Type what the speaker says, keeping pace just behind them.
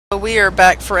We are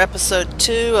back for episode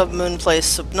 2 of Moonplace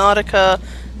Subnautica,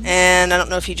 and I don't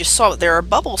know if you just saw it, there are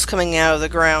bubbles coming out of the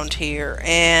ground here,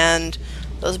 and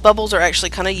those bubbles are actually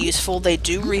kind of useful. They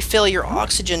do refill your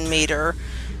oxygen meter,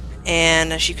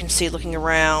 and as you can see looking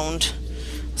around,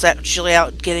 I was actually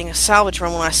out getting a salvage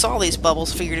run when I saw these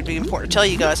bubbles. I figured it'd be important to tell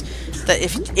you guys that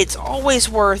it's always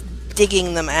worth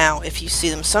digging them out if you see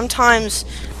them. Sometimes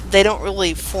they don't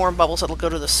really form bubbles that'll go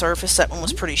to the surface. That one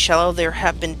was pretty shallow. There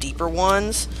have been deeper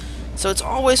ones. So it's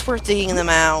always worth digging them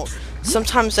out.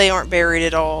 Sometimes they aren't buried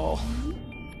at all.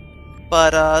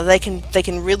 But they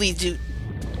can really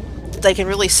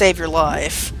save your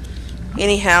life.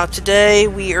 Anyhow, today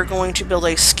we are going to build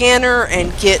a scanner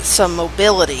and get some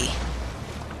mobility.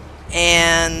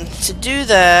 And to do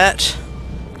that,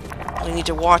 we need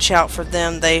to watch out for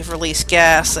them. They've released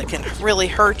gas that can really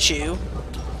hurt you.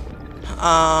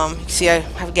 You see, I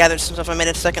have gathered some stuff. I made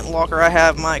a second locker. I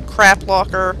have my crap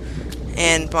locker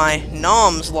and my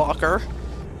noms locker.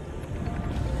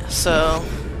 So,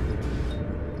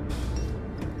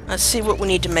 let's see what we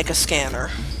need to make a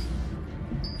scanner.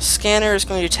 Scanner is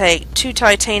going to take 2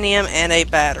 titanium and a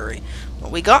battery. Well,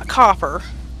 we got copper,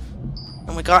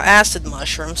 and we got acid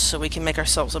mushrooms, so we can make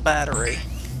ourselves a battery.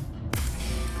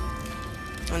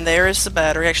 And there is the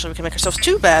battery. Actually, we can make ourselves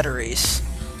 2 batteries.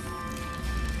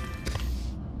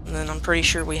 And then I'm pretty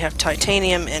sure we have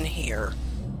titanium in here.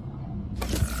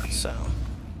 So,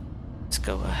 let's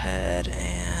go ahead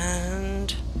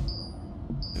and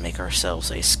make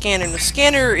ourselves a scanner. And the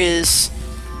scanner is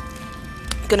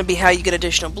going to be how you get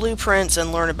additional blueprints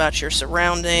and learn about your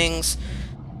surroundings.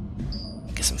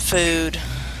 Get some food.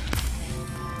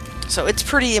 So it's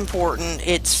pretty important.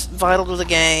 It's vital to the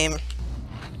game.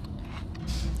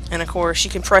 And of course,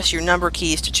 you can press your number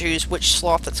keys to choose which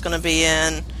slot that's going to be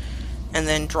in. And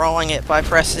then drawing it by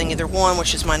pressing either 1,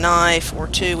 which is my knife, or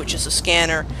 2, which is the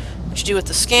scanner. What you do with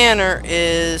the scanner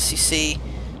is, you see,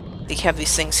 you have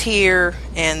these things here,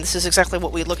 and this is exactly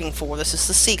what we're looking for. This is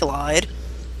the Seaglide.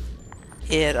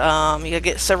 You gotta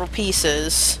get several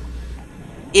pieces.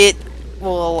 It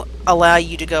will allow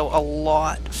you to go a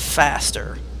lot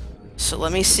faster. So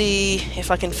let me see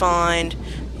if I can find,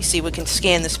 you see we can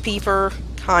scan this peeper,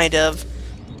 kind of.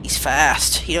 He's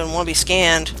fast. He doesn't want to be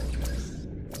scanned.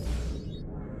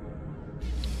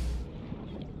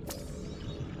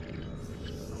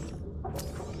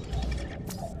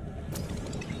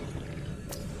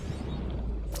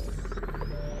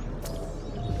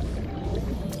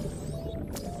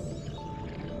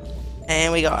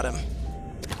 And we got him.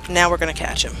 Now we're going to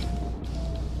catch him.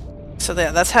 So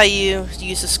that's how you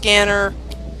use the scanner.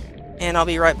 And I'll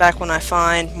be right back when I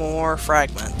find more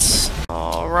fragments.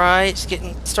 Alright,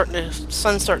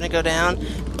 sun's starting to go down.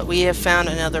 But we have found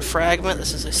another fragment.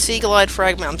 This is a Seaglide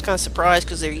fragment. I'm kind of surprised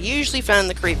because they're usually found in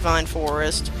the creepvine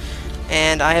forest.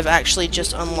 And I have actually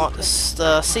just unlocked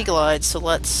the Seaglide. So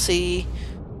let's see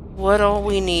what all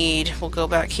we need. We'll go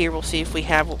back here. We'll see if we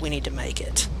have what we need to make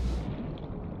it.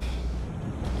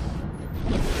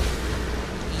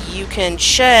 You can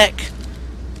check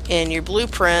in your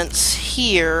blueprints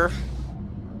here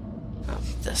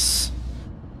this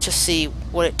to see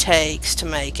what it takes to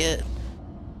make it,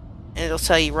 and it'll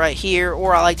tell you right here,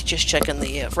 or I like to just check in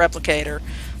the replicator.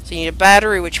 So you need a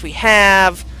battery, which we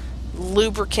have,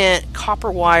 lubricant,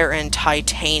 copper wire, and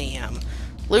titanium.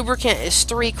 Lubricant is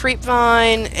 3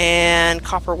 creepvine and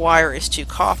copper wire is 2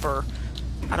 copper.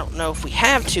 I don't know if we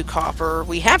have 2 copper.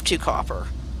 We have 2 copper.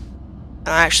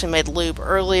 I actually made lube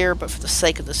earlier, but for the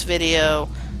sake of this video,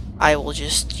 I'll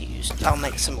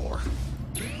make some more.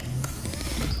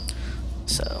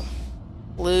 So,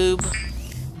 lube,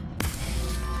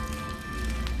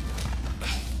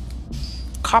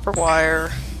 copper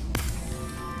wire,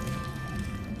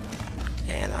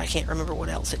 and I can't remember what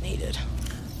else it needed.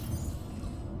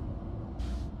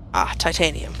 Ah,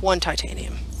 titanium. 1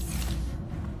 titanium.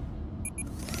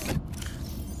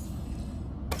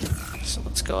 So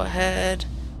let's go ahead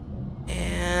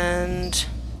and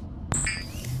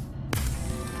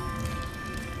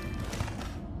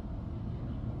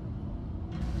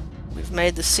we've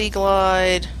made the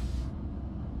Seaglide,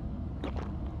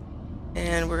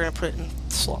 and we're going to put it in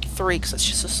slot 3 because that's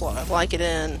just a slot I like it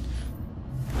in.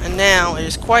 And now it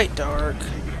is quite dark,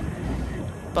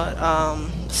 but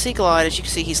Seaglide, as you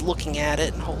can see, he's looking at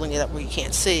it and holding it up where you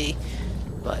can't see,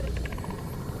 but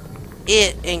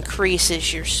it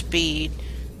increases your speed.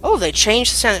 Oh, they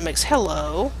changed the sound it makes.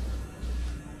 Hello.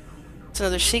 It's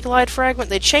another Seaglide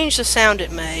fragment. They changed the sound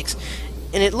it makes.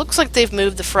 And it looks like they've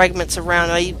moved the fragments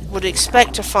around. I would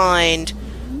expect to find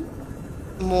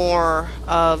more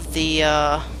of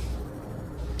the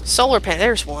solar panel.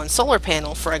 There's one. Solar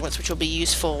panel fragments, which will be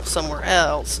useful somewhere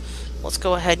else. Let's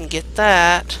go ahead and get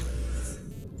that.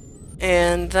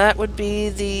 And that would be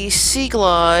the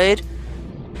Seaglide.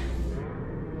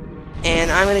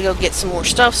 And I'm going to go get some more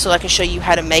stuff so I can show you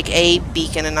how to make a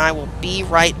beacon, and I will be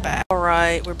right back.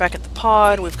 Alright, we're back at the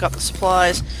pod. We've got the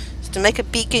supplies. So to make a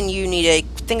beacon, you need a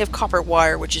thing of copper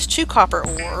wire, which is 2 copper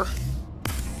ore.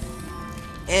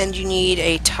 And you need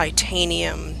a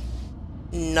titanium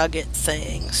nugget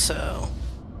thing, so...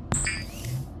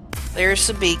 there's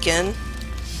the beacon.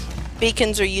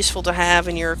 Beacons are useful to have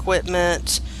in your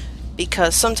equipment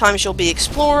because sometimes you'll be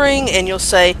exploring and you'll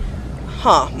say,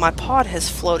 huh, my pod has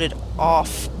floated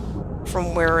off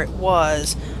from where it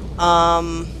was.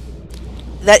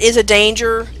 That is a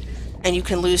danger and you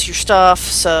can lose your stuff,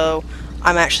 so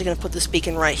I'm actually going to put this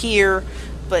beacon right here.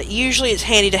 But usually it's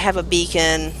handy to have a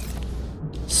beacon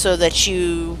so that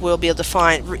you will be able to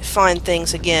find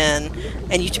things again.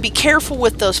 And you have to be careful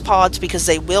with those pods because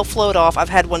they will float off. I've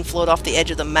had one float off the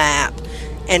edge of the map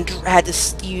and had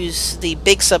to use the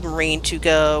big submarine to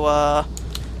go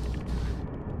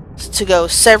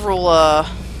several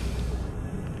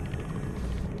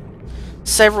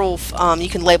you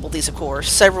can label these, of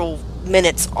course, several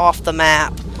minutes off the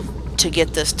map to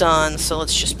get this done. So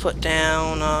let's just put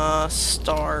down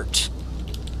start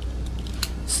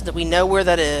so that we know where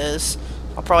that is.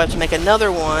 I'll probably have to make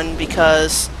another one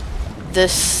because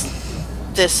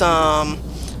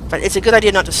but it's a good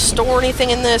idea not to store anything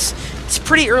in this. It's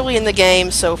pretty early in the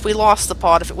game, so if we lost the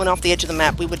pod, if it went off the edge of the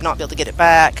map, we would not be able to get it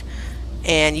back.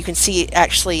 And you can see,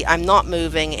 actually, I'm not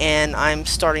moving and I'm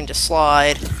starting to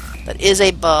slide. That is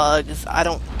a bug.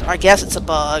 I guess it's a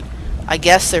bug. I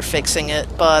guess they're fixing it,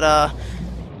 but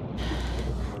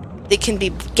it can be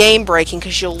game breaking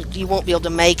because you won't be able to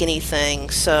make anything.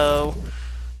 So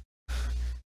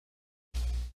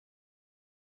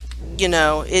you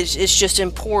know, it's just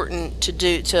important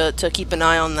to keep an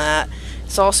eye on that.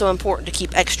 It's also important to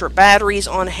keep extra batteries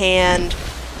on hand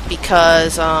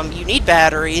because you need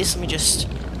batteries. Let me just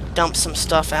dump some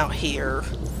stuff out here.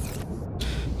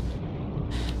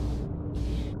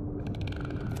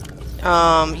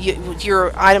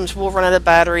 Your items will run out of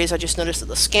batteries. I just noticed that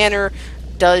the scanner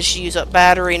does use up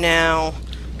battery now.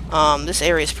 This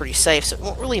area is pretty safe, so it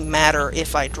won't really matter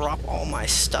if I drop all my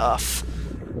stuff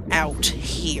out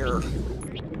here.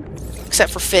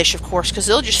 Except for fish, of course, because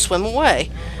they'll just swim away.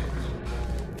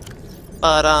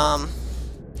 But,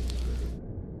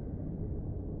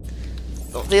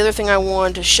 the other thing I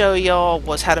wanted to show y'all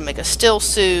was how to make a still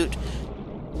suit,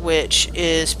 which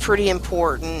is pretty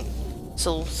important.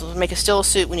 So to make a still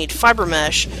suit, we need fiber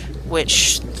mesh,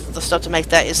 which the stuff to make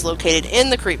that is located in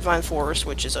the creepvine forest,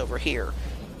 which is over here.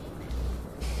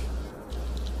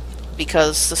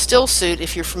 Because the still suit,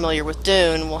 if you're familiar with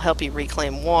Dune, will help you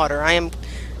reclaim water. I am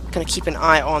going to keep an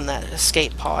eye on that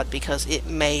escape pod because it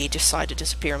may decide to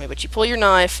disappear on me. But you pull your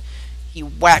knife, you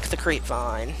whack the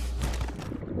creepvine.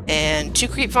 And 2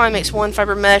 creepvine makes 1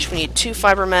 fiber mesh. We need 2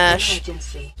 fiber mesh.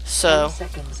 So,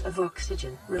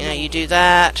 you know, you do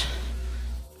that.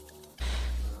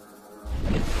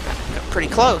 Got pretty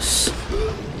close.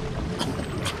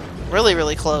 Really,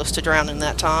 really close to drowning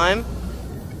that time.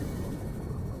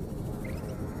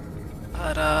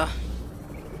 But,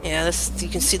 yeah, you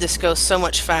can see this goes so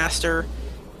much faster,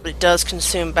 but it does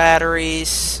consume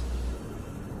batteries.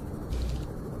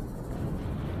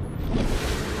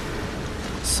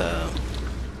 So,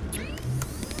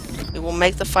 we will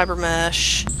make the fiber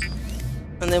mesh,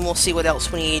 and then we'll see what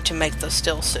else we need to make the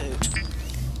still suit.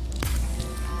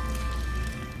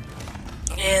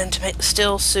 And to make the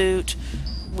still suit,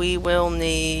 we will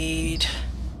need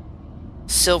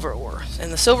silver ore.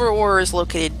 And the silver ore is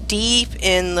located deep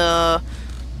in the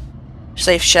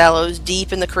safe shallows,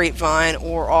 deep in the creepvine,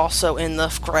 or also in the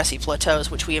grassy plateaus,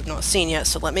 which we have not seen yet.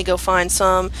 So let me go find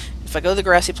some. If I go to the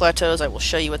grassy plateaus, I will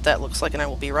show you what that looks like, and I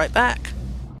will be right back.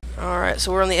 Alright,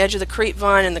 so we're on the edge of the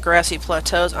creepvine and the grassy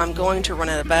plateaus. I'm going to run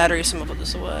out of batteries, so I'm going to put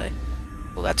this away.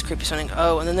 Well, that's creepy sounding.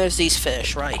 Oh, and then there's these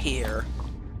fish right here.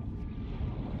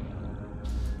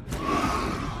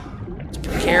 Just be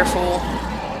careful.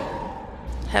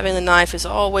 Having the knife is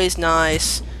always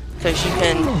nice, because you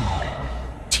can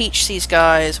teach these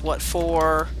guys what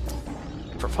for.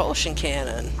 Propulsion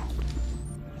cannon.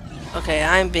 Okay,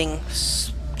 I'm being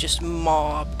just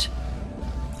mobbed.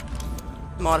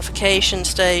 Modification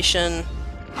station.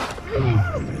 And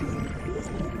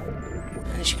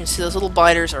as you can see, those little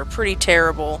biters are pretty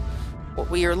terrible. What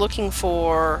we are looking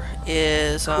for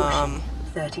is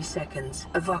 30 seconds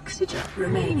of oxygen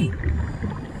remaining.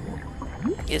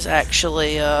 Is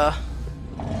actually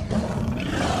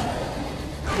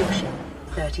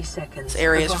 30 seconds. This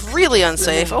area is really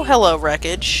unsafe. Oh, hello,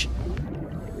 wreckage.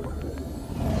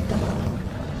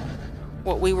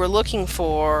 what we were looking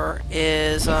for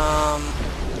is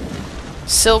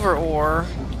silver ore.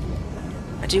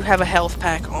 I do have a health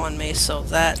pack on me, so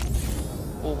that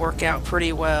will work out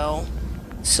pretty well.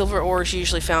 Silver ore is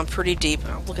usually found pretty deep.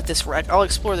 Look at this wreck. I'll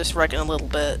explore this wreck in a little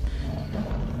bit.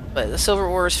 But the silver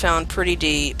ore is found pretty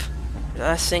deep.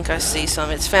 I think I see some.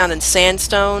 It's found in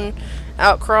sandstone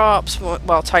outcrops,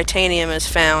 while titanium is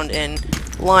found in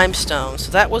limestone.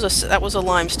 So that was a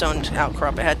limestone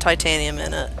outcrop. It had titanium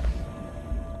in it.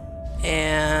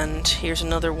 And here's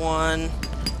another one.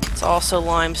 It's also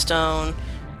limestone.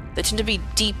 They tend to be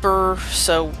deeper,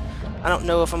 so I don't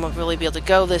know if I'm gonna really be able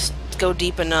to go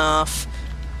deep enough.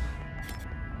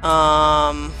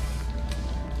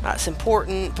 That's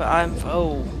important, but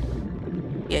oh,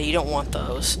 yeah, you don't want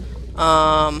those.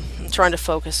 I'm trying to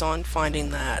focus on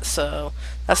finding that. So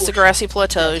that's the grassy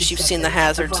plateaus. You've seen the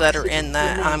hazards that are in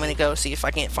that. I'm gonna go see if I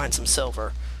can't find some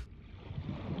silver.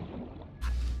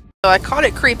 So I caught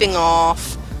it creeping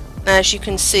off. As you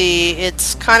can see,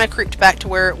 it's kind of creeped back to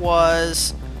where it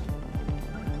was.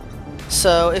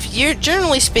 So, if you're,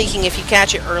 generally speaking, if you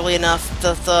catch it early enough,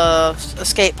 the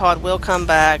escape pod will come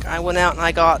back. I went out and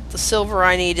I got the silver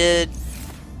I needed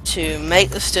to make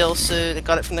the still suit. I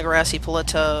got it from the grassy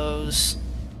plateaus.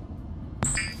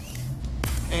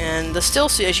 And the still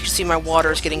suit, as you can see, my water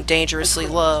is getting dangerously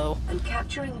low. And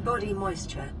capturing body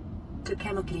moisture to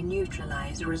chemically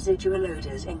neutralize residual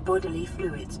odors in bodily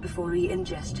fluids before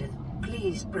re-ingestion.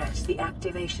 Please press the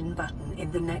activation button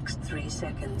in the next 3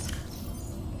 seconds.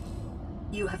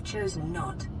 You have chosen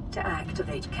not to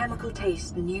activate chemical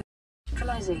taste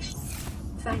neutralization.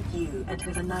 Thank you and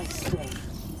have a nice day.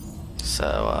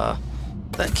 So,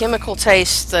 that chemical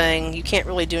taste thing, you can't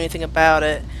really do anything about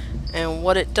it. And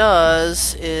what it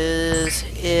does is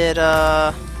it,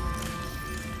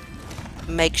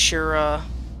 makes your,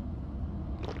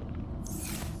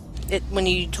 when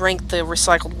you drink the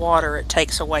recycled water, it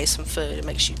takes away some food. It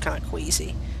makes you kind of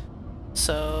queasy.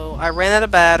 So I ran out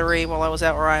of battery while I was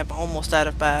out, or I'm almost out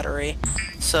of battery.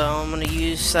 So I'm going to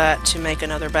use that to make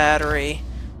another battery.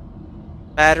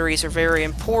 Batteries are very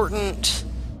important.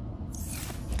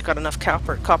 I've got enough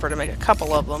copper to make a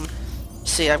couple of them.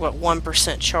 See, I've got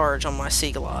 1% charge on my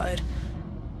Seaglide.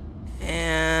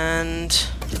 And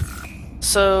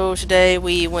so today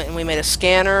we went and we made a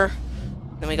scanner.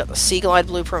 Then we got the Seaglide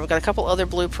blueprint. We got a couple other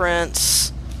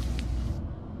blueprints.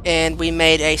 And we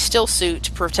made a still suit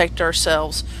to protect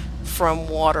ourselves from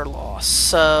water loss.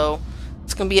 So,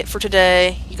 that's going to be it for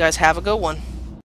today. You guys have a good one.